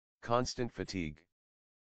Constant fatigue.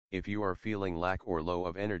 If you are feeling lack or low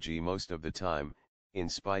of energy most of the time, in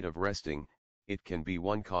spite of resting, it can be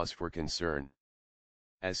one cause for concern.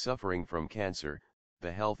 As suffering from cancer,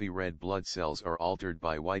 the healthy red blood cells are altered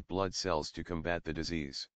by white blood cells to combat the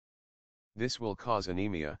disease. This will cause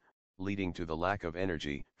anemia, leading to the lack of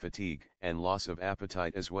energy, fatigue, and loss of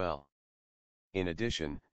appetite as well. In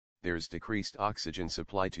addition, there's decreased oxygen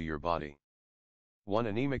supply to your body. One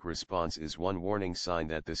anemic response is one warning sign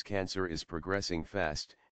that this cancer is progressing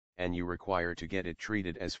fast, and you require to get it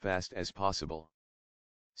treated as fast as possible.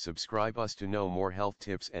 Subscribe us to know more health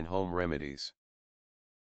tips and home remedies.